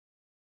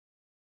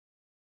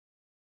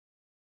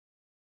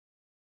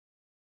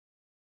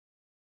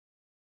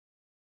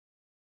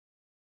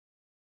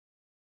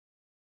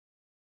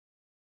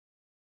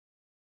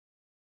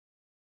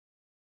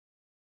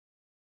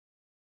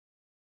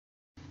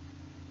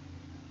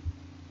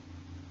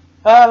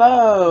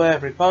Hello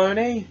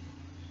everybody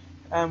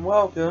and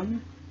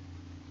welcome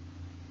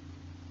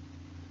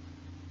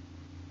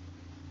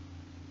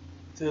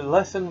to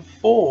lesson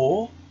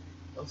 4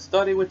 of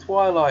Study with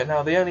Twilight.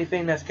 Now the only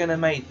thing that's going to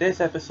make this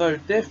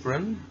episode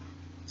different,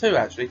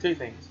 two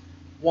things.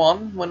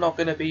 One, we're not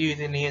going to be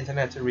using the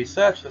internet to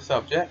research the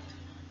subject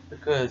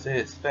because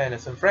it's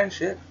fairness and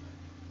friendship,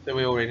 so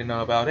we already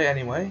know about it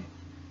anyway.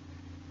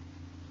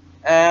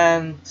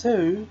 And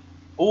two,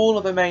 all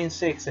of the main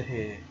 6 are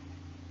here.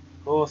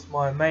 Of course,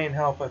 my main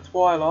helper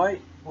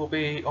Twilight will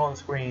be on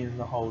screen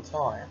the whole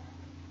time,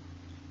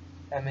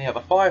 and the other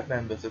 5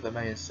 members of the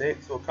main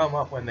 6 will come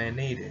up when they're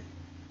needed.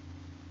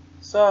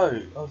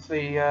 So,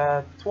 obviously,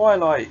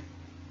 Twilight.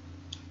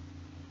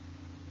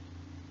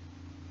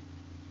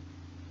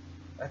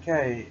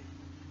 Okay,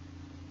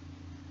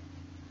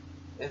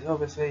 it's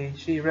obviously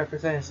she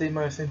represents the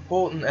most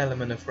important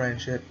element of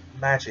friendship,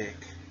 magic.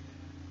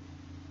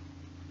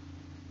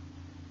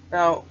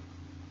 Now,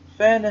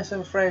 fairness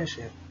and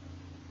friendship.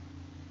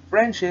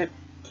 Friendship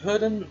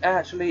couldn't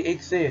actually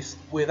exist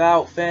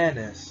without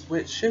fairness,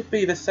 which should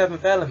be the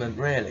 7th element,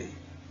 really.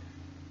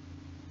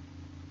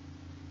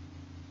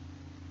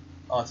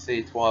 I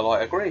see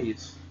Twilight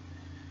agrees.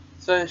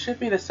 So it should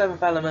be the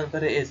 7th element,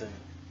 but it isn't.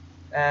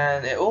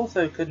 And it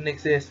also couldn't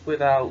exist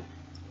without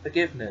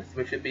forgiveness,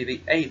 which should be the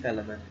 8th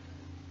element.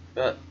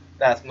 But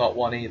that's not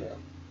one either.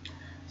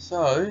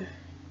 So,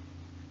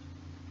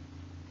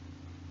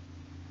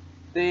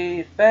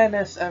 the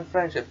fairness and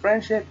friendship.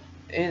 Friendship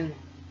in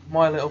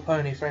My Little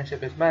Pony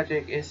Friendship is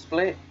Magic is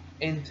split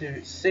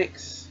into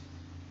 6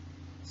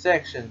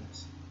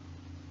 sections.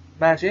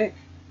 Magic,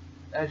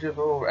 as we've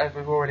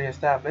already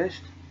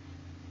established.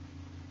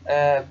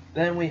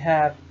 Then we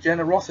have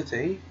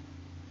generosity,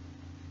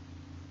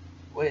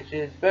 which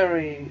is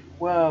very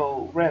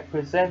well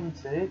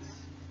represented,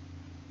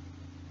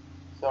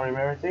 sorry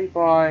Rarity,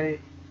 by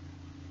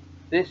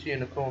this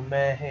unicorn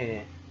mare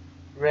here,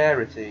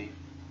 Rarity.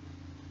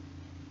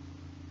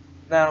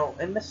 Now,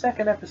 in the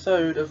 2nd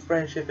episode of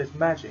Friendship is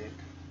Magic,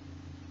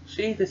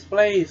 she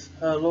displays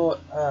her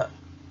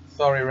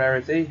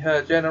Rarity,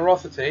 her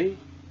generosity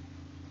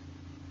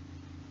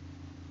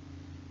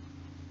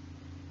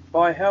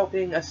by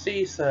helping a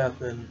sea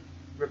serpent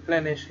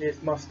replenish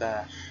his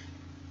mustache.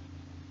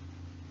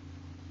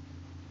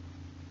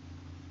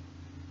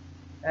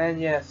 And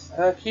yes,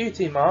 her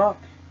cutie mark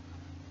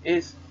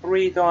is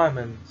 3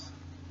 diamonds,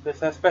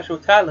 because her special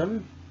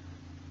talent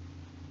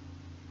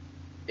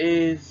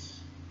is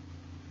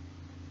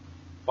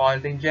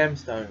finding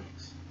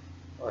gemstones.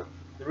 But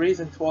the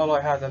reason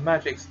Twilight has a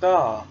magic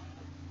star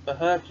for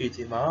her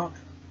cutie mark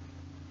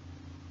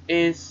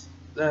is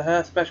that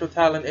her special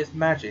talent is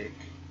magic.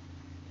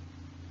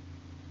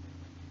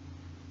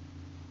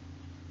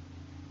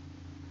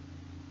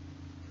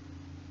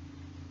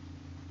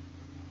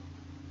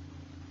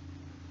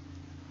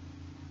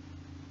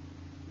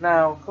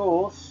 Now, of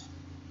course,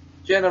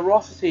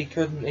 generosity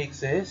couldn't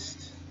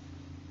exist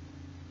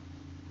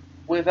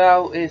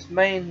without its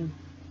main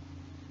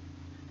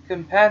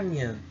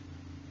companion.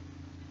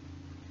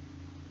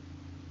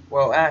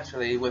 Well,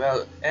 actually,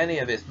 without any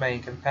of its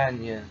main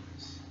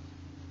companions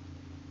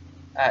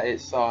at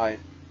its side.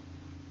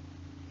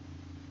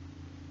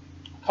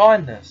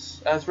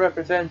 Kindness, as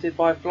represented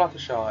by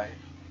Fluttershy,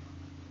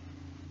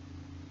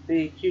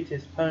 the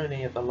cutest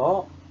pony of the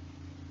lot.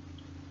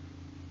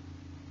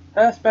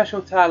 Her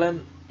special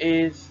talent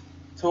is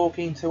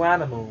talking to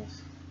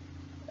animals,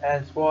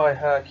 and why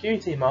her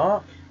cutie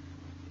mark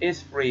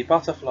is 3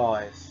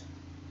 butterflies.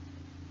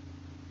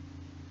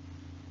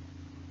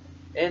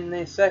 In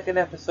the 2nd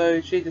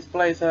episode, she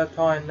displays her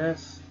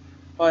kindness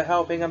by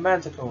helping a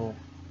manticore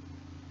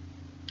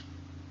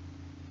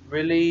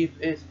relieve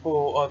its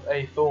paw of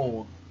a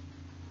thorn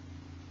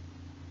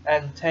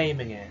and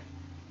taming it.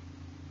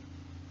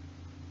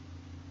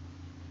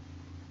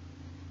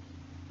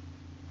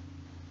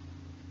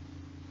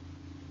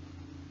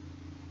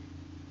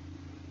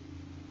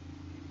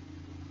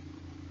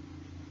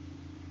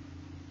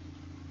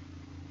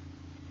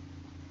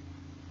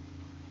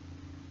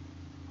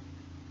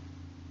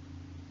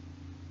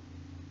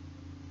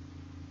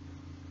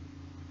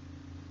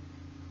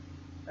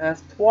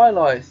 As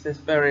Twilight has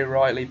very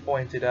rightly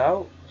pointed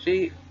out,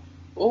 she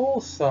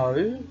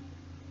also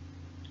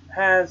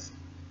has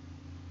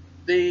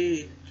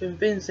the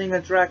convincing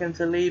a dragon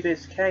to leave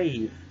its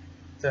cave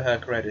to her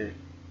credit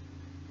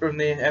from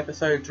the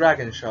episode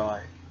Dragon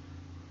Shy.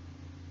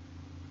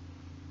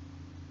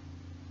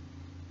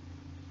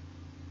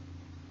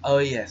 Oh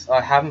yes,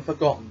 I haven't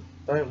forgotten.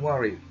 Don't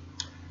worry,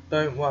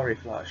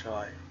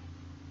 Fluttershy.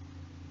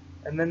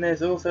 And then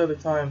there's also the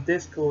time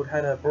Discord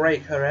had her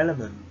break her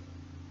element.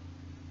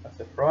 I'm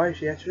surprised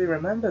she actually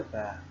remembered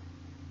that.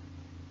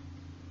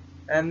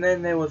 And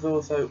then there was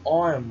also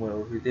Iron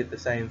Will, who did the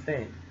same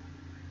thing.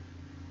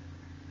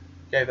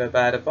 Gave her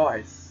bad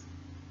advice.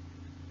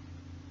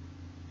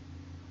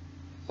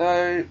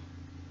 So,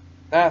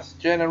 that's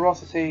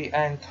generosity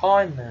and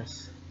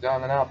kindness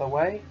done and out of the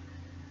way.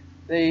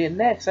 The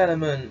next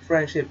element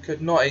friendship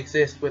could not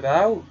exist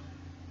without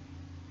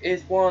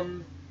is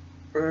one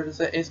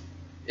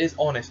is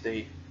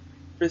honesty,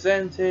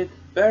 presented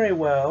very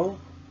well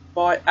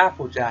by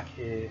Applejack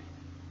here.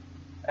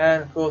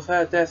 And of course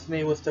her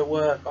destiny was to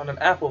work on an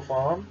apple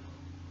farm,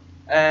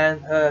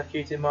 and her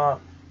cutie mark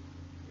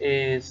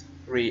is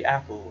 3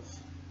 apples.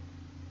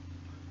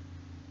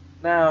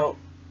 Now,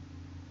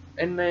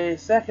 in the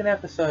second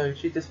episode,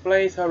 she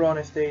displays her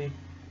honesty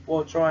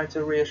while trying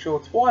to reassure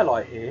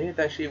Twilight here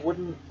that she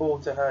wouldn't fall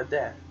to her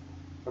death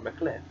from a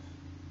cliff.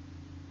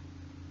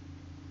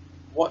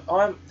 What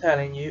I'm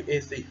telling you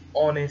is the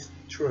honest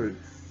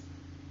truth.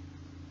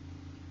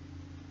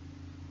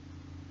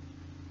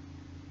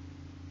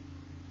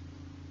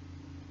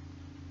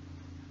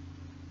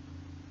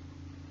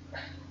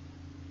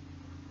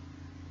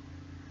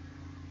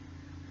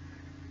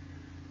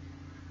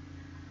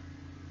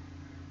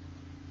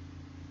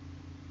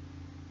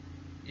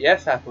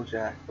 Yes,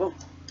 Applejack. Oh.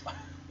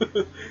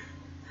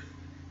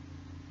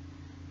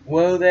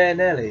 Whoa there,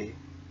 Nelly.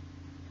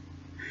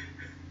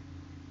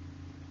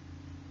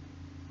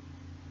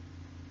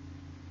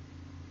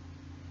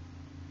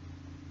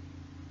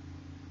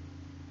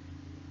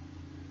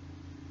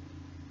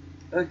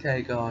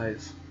 Okay,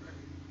 guys.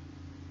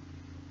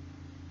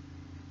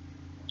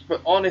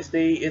 But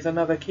honesty is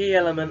another key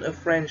element of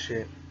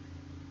friendship.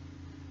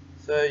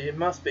 So you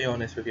must be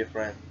honest with your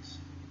friends.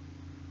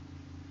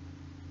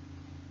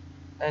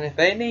 And if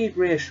they need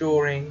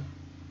reassuring,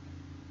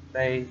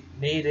 they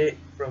need it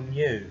from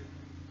you.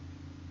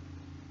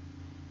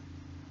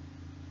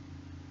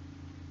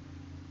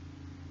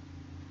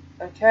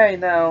 Okay,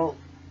 now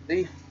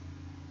the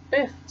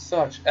 5th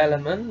such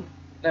element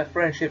that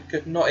friendship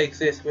could not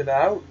exist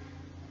without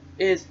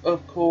is,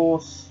 of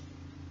course,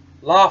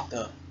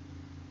 laughter,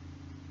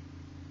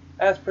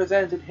 as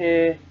presented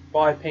here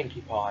by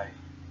Pinkie Pie,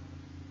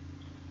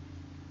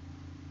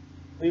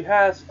 who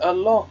has a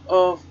lot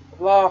of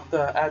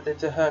laughter added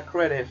to her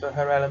credit for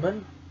her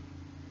element,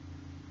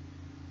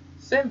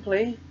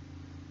 simply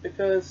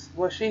because,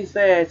 well, she's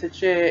there to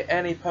cheer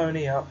any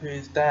pony up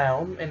who's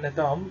down in the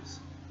dumps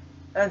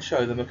and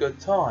show them a good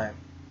time.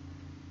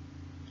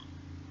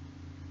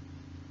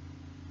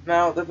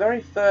 Now, the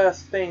very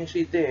first thing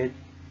she did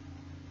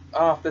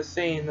after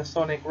seeing the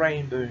Sonic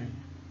Rainbow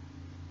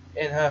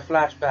in her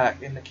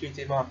flashback in the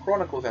Cutie Mark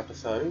Chronicles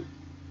episode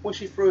was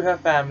she threw her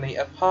family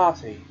a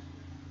party,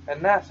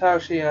 and that's how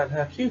she earned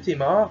her Cutie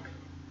Mark,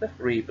 the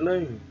 3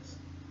 balloons.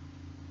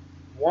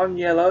 1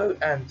 yellow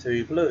and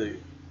 2 blue.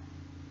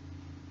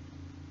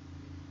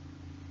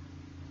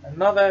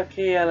 Another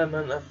key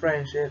element of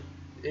friendship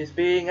is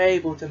being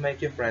able to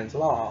make your friends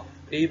laugh,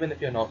 even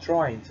if you're not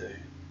trying to.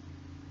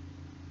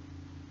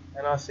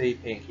 And I see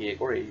Pinkie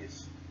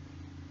agrees.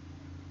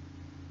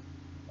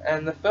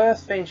 And the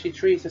first thing she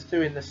treats us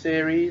to in the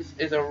series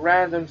is a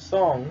random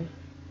song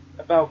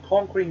about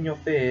conquering your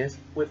fears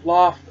with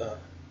laughter.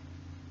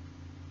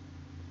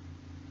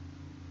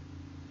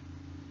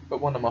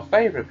 But one of my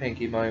favourite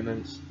Pinkie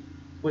moments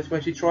was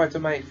when she tried to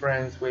make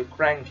friends with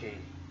Cranky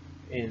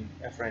in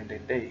A Friend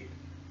Indeed.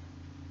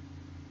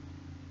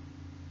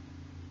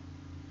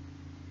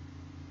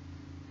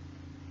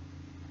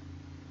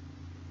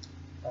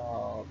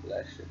 Oh,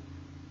 bless you,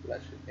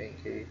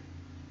 Pinkie.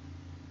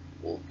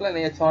 Well,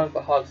 plenty of time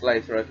for hugs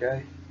later,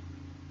 okay?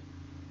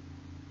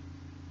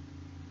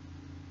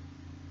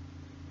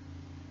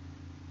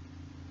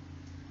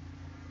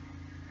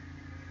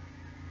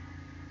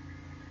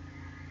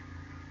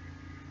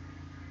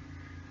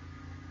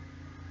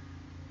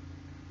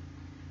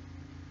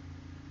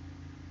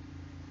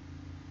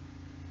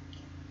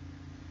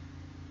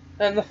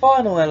 And the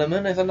final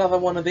element is another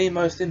one of the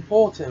most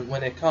important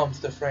when it comes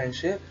to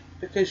friendship,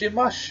 because you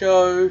must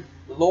show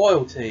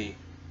loyalty,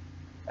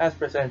 as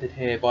presented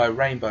here by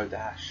Rainbow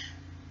Dash.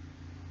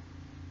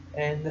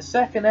 In the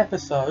second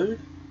episode,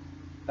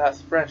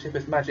 that's Friendship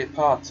is Magic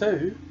Part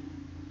 2,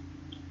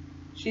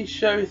 she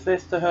shows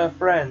this to her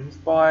friends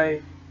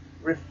by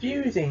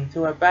refusing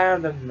to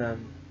abandon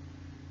them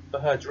for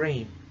her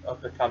dream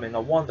of becoming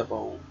a Wonder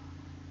Ball,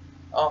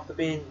 after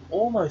being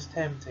almost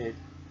tempted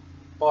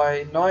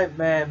by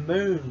Nightmare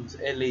Moon's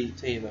elite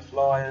team of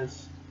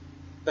flyers,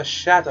 the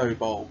Shadow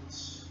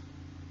Bolts.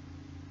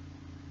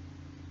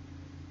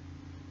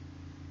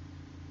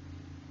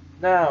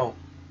 Now,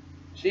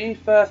 she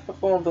first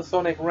performed the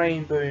Sonic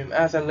Rainbow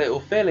as a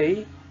little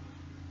filly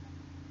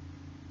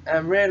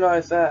and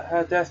realised that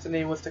her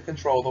destiny was to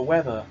control the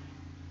weather,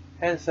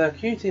 hence her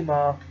cutie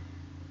mark,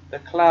 the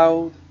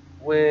cloud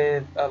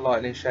with a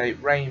lightning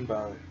shaped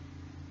rainbow.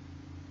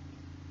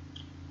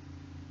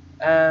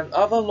 And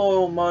other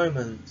loyal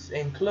moments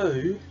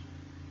include,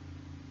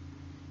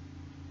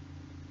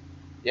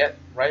 yep,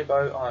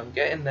 Rainbow, I'm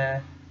getting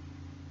there.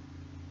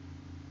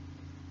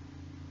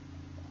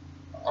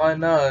 I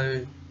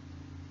know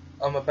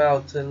I'm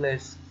about to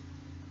list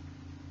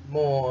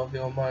more of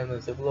your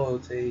moments of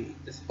loyalty,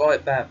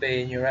 despite that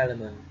being your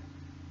element.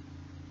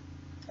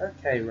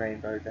 Okay,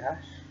 Rainbow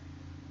Dash.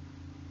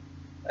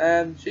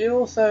 She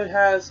also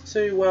has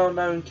 2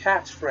 well-known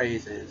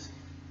catchphrases.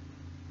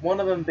 One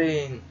of them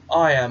being,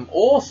 I am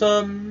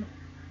awesome,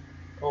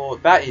 or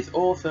that is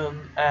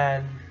awesome,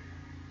 and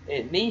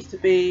It needs to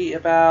be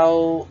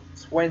about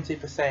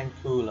 20%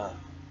 cooler.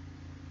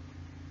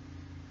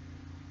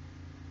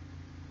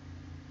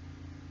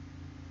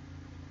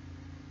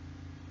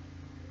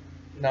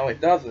 No,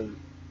 it doesn't.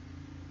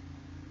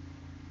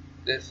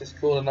 This is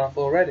cool enough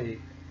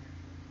already.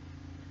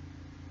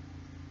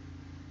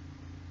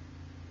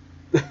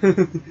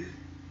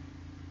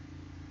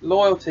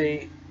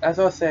 Loyalty, as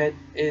I said,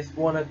 is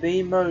one of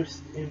the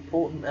most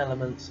important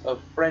elements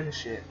of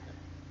friendship.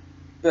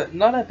 But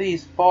none of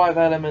these 5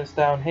 elements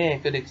down here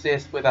could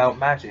exist without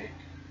magic.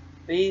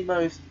 The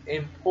most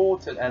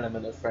important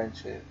element of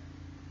friendship.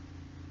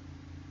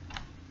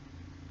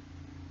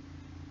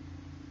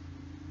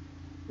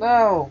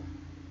 Now,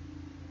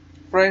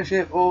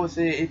 friendship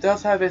obviously, it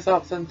does have its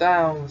ups and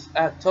downs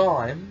at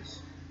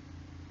times.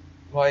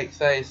 Like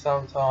say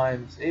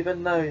sometimes,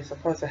 even though you're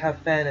supposed to have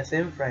fairness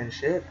in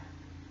friendship,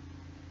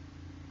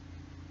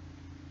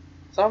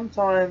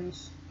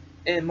 sometimes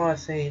it might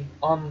seem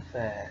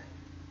unfair.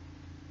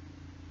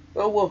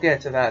 But we'll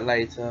get to that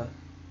later.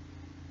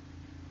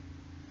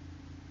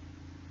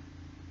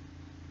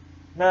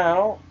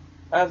 Now,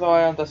 as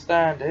I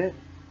understand it,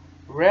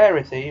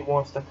 Rarity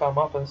wants to come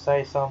up and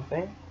say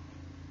something.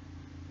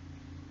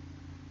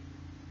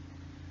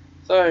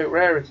 So,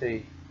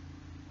 Rarity,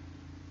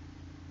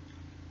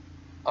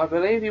 I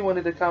believe you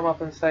wanted to come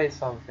up and say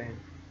something.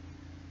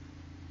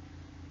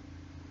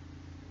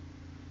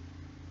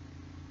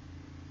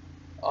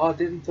 I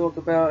didn't talk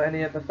about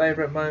any of the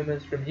favourite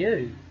moments from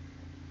you.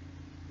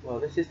 Well,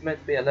 this is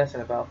meant to be a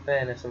lesson about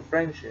fairness and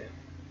friendship.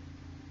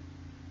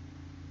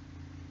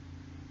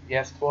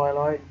 Yes,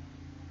 Twilight?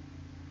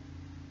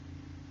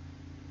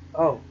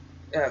 Oh,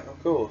 yeah,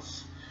 of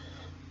course.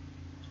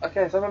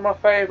 Okay, some of my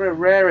favourite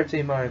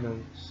Rarity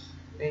moments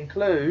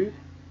include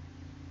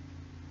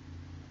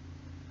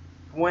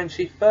when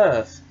she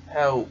first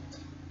helped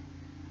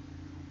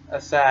a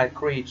sad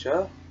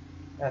creature,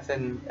 that's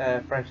in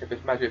Friendship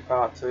is Magic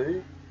Part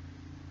 2.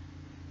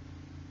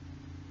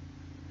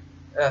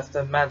 That's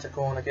the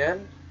Manticorn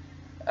again.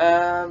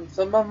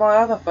 Some of my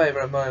other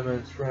favourite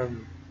moments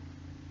from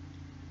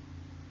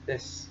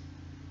this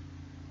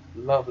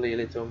lovely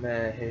little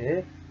mare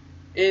here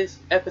is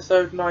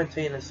episode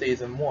 19 of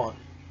season 1.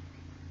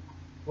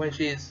 When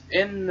she's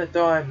in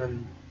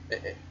the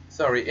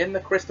in the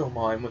crystal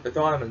mine with the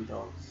diamond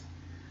dogs.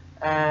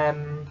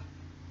 And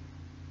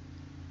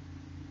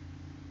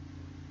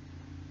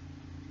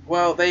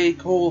well, they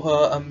call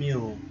her a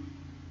mule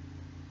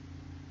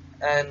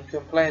and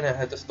complain at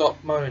her to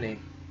stop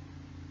moaning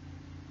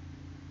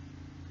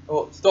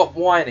or stop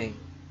whining.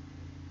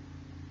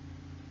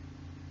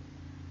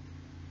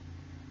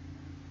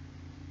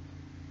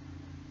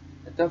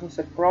 It doesn't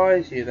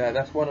surprise you that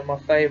that's one of my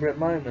favourite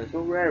moments.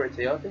 Well,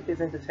 Rarity, I think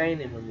it's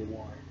entertaining when you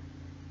whine.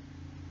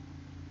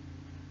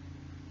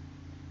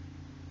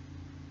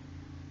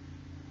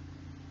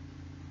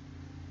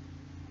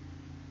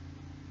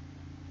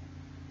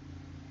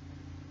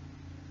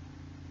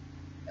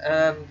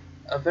 And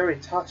a very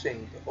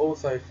touching, but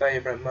also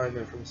favourite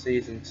moment from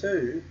season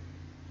 2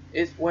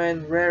 is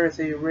when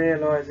Rarity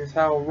realises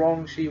how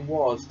wrong she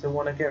was to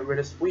want to get rid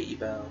of Sweetie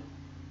Belle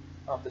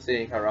after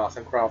seeing her arts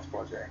and crafts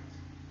project.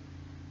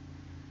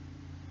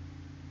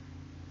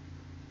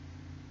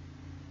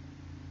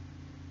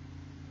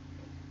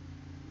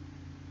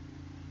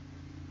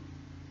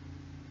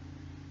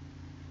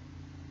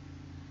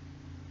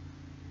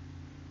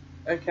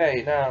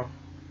 Okay, now,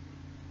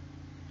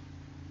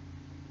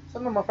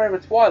 some of my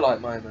favourite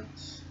Twilight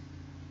moments.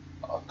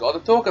 I've got to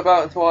talk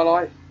about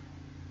Twilight.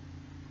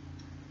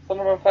 Some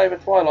of my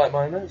favourite Twilight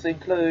moments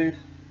include,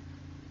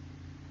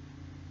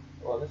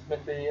 well, this is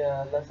meant to be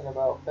a lesson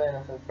about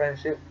fairness and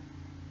friendship.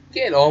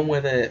 Get on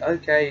with it.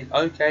 Okay,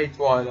 okay,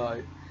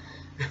 Twilight.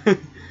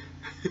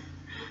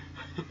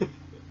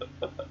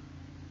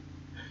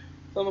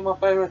 Some of my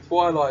favourite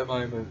Twilight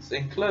moments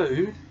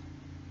include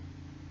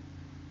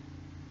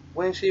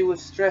when she was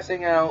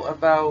stressing out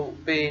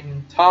about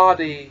being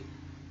tardy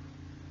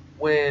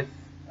with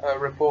her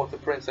report to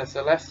Princess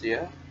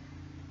Celestia,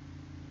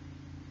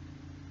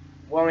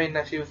 worrying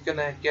that she was going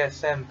to get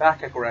sent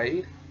back a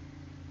grade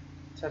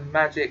to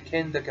Magic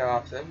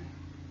Kindergarten,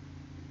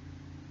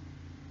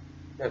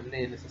 but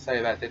needless to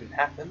say that didn't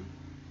happen.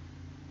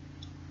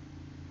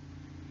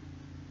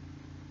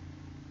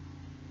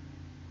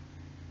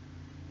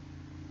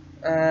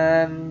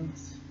 And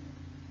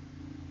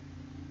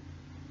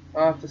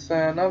I have to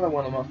say another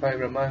one of my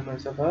favourite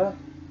moments of her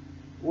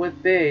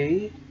would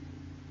be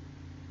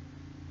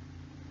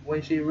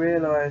when she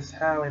realised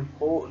how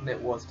important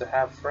it was to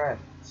have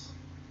friends.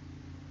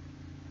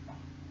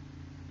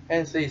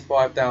 Hence these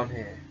 5 down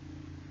here.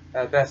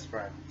 Her best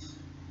friends.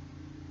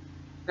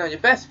 Now your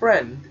best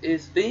friend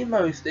is the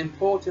most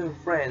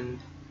important friend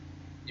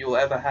you'll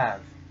ever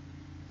have.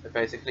 So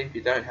basically if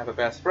you don't have a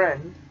best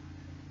friend,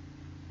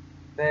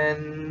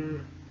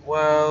 then,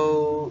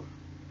 well,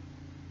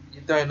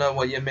 you don't know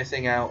what you're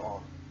missing out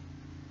on.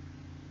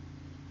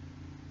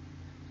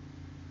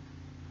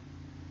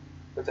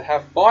 But to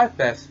have 5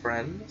 best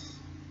friends,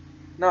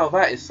 no,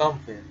 that is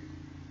something.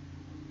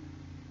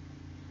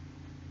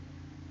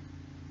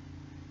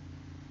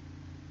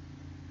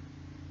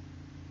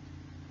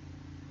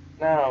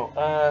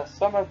 Now,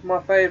 some of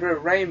my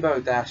favourite Rainbow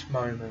Dash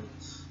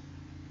moments.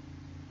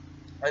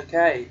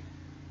 Okay.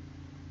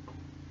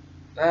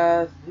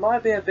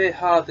 Might be a bit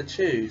hard to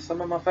choose.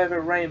 Some of my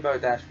favourite Rainbow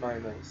Dash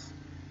moments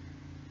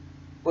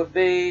would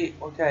be,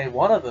 okay,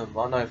 one of them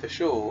I know for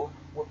sure,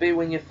 would be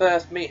when you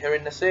first meet her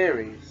in the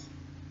series.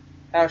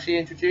 How she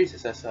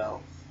introduces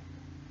herself.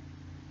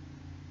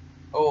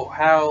 Or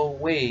how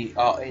we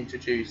are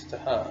introduced to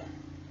her.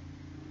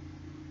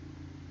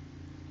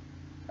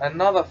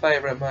 Another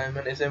favourite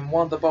moment is in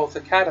Wonderbolt's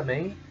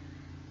Academy,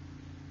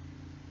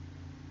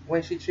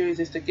 when she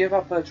chooses to give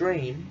up her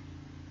dream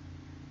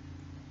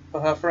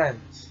for her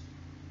friends.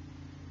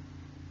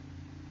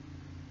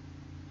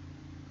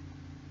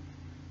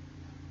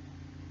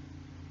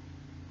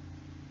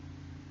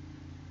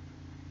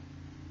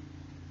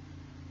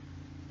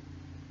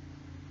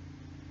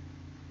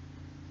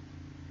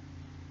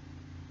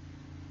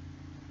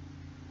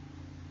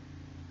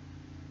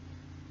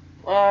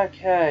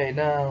 Okay,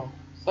 now,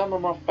 some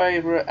of my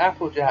favourite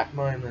Applejack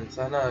moments,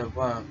 I know,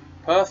 well,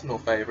 personal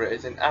favourite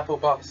is in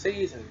Applebuck's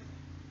season,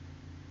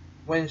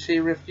 when she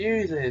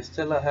refuses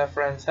to let her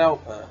friends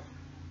help her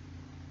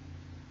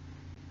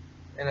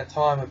in a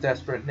time of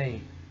desperate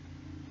need.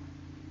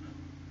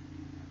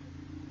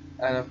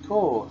 And of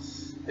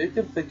course, who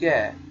can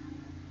forget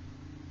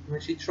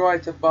when she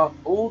tried to buff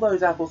all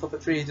those apples off the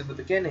trees at the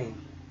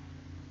beginning,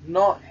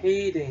 not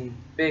heeding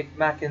Big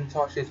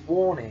Macintosh's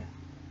warning.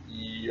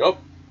 Yup.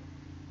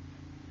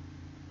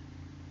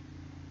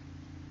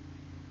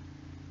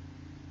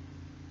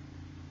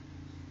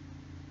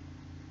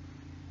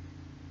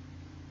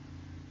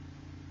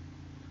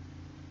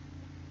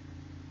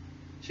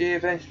 She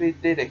eventually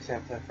did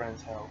accept her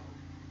friend's help.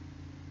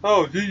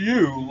 How do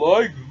you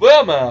like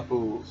them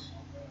apples?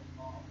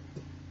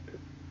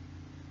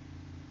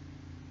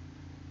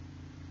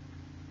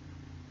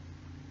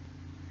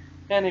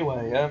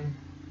 Anyway,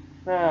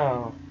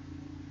 now,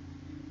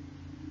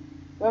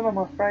 some of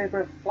my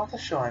favourite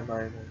Fluttershy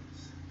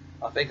moments.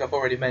 I think I've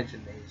already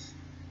mentioned these.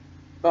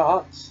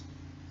 But,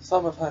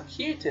 some of her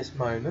cutest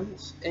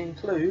moments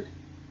include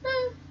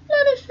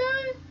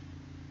Fluttershy.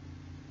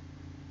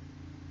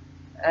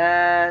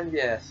 And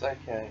yes,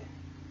 okay.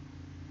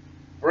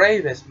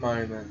 Bravest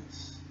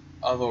moments.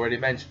 I've already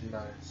mentioned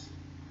those.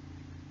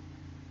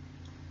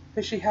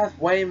 But she has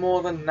way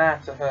more than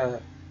that to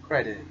her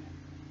credit.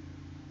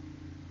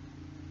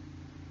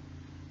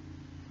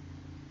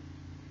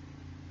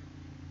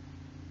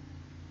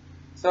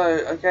 So,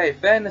 okay,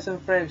 fairness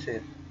and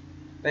friendship.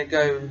 They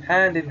go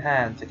hand in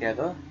hand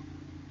together.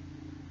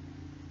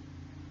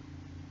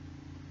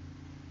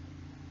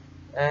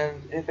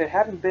 And if it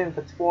hadn't been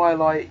for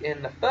Twilight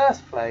in the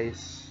first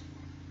place,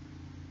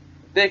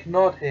 big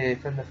nod here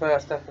from the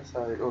first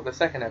episode, or the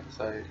second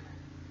episode,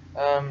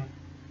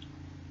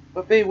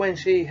 would be when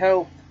she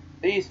helped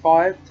these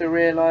five to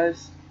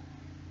realise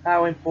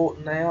how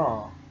important they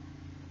are.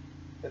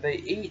 That they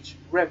each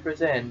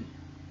represent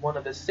one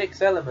of the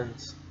 6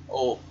 elements,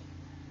 or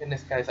in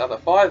this case other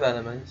 5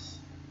 elements,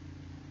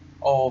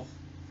 of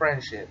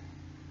friendship.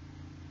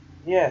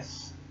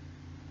 Yes.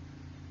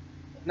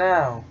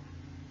 Now,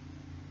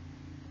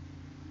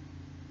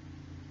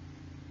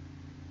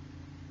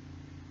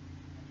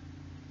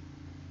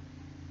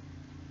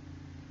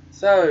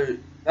 so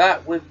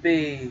that would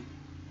be,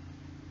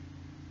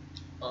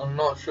 I'm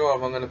not sure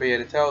if I'm going to be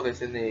able to tell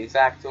this in the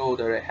exact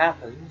order it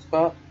happens,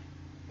 but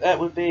that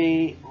would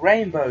be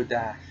Rainbow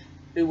Dash,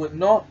 who would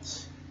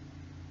not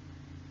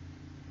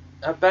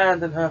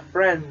abandon her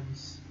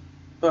friends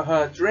for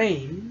her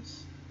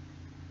dreams,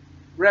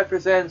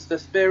 represents the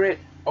spirit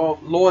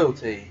of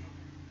loyalty.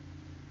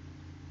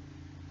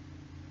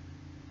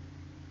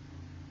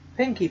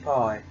 Pinkie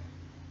Pie,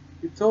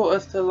 who taught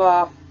us to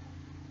laugh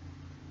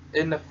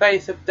in the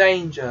face of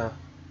danger,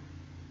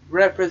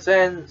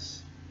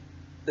 represents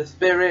the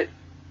spirit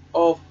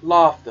of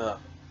laughter.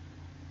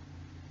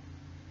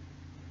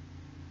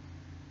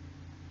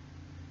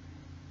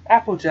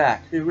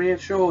 Applejack, who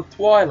reassured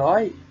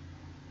Twilight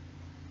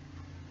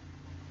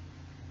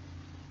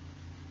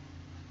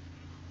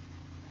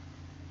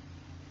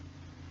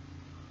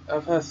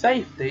of her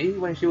safety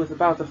when she was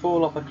about to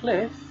fall off a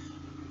cliff,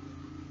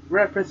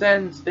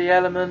 represents the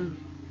element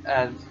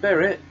and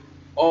spirit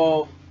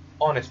of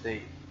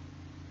honesty,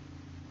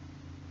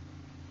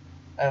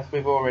 as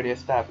we've already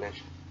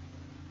established.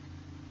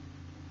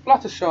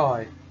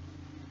 Fluttershy.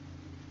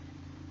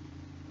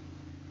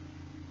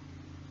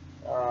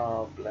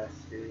 Oh, bless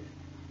you.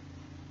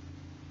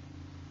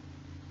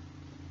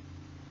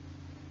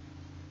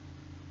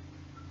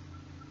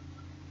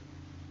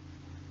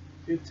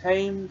 Who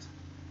tamed,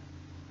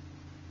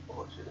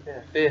 or should have been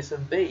a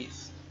fearsome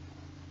beast,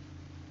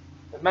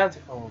 the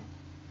Manticorn.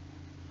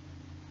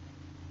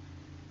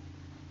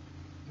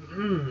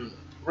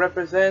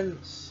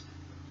 Represents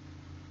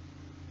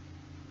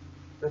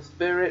the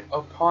spirit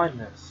of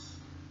kindness.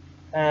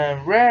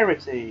 And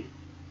Rarity,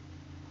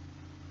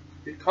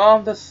 who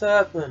calmed the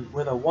serpent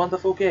with a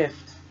wonderful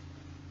gift,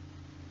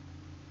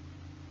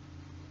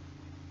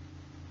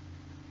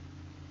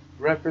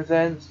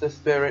 represents the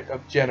spirit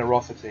of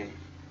generosity.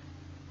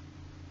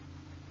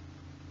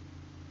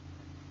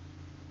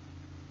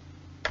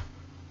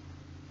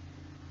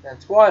 And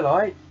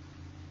Twilight,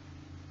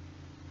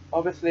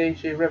 obviously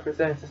she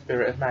represents the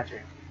spirit of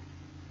magic.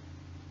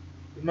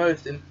 The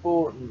most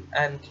important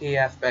and key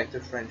aspect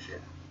of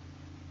friendship.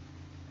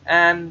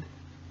 And,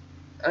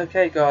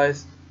 okay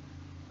guys,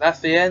 that's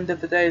the end of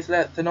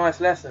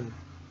tonight's lesson.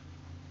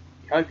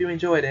 Hope you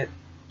enjoyed it,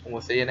 and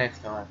we'll see you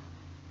next time.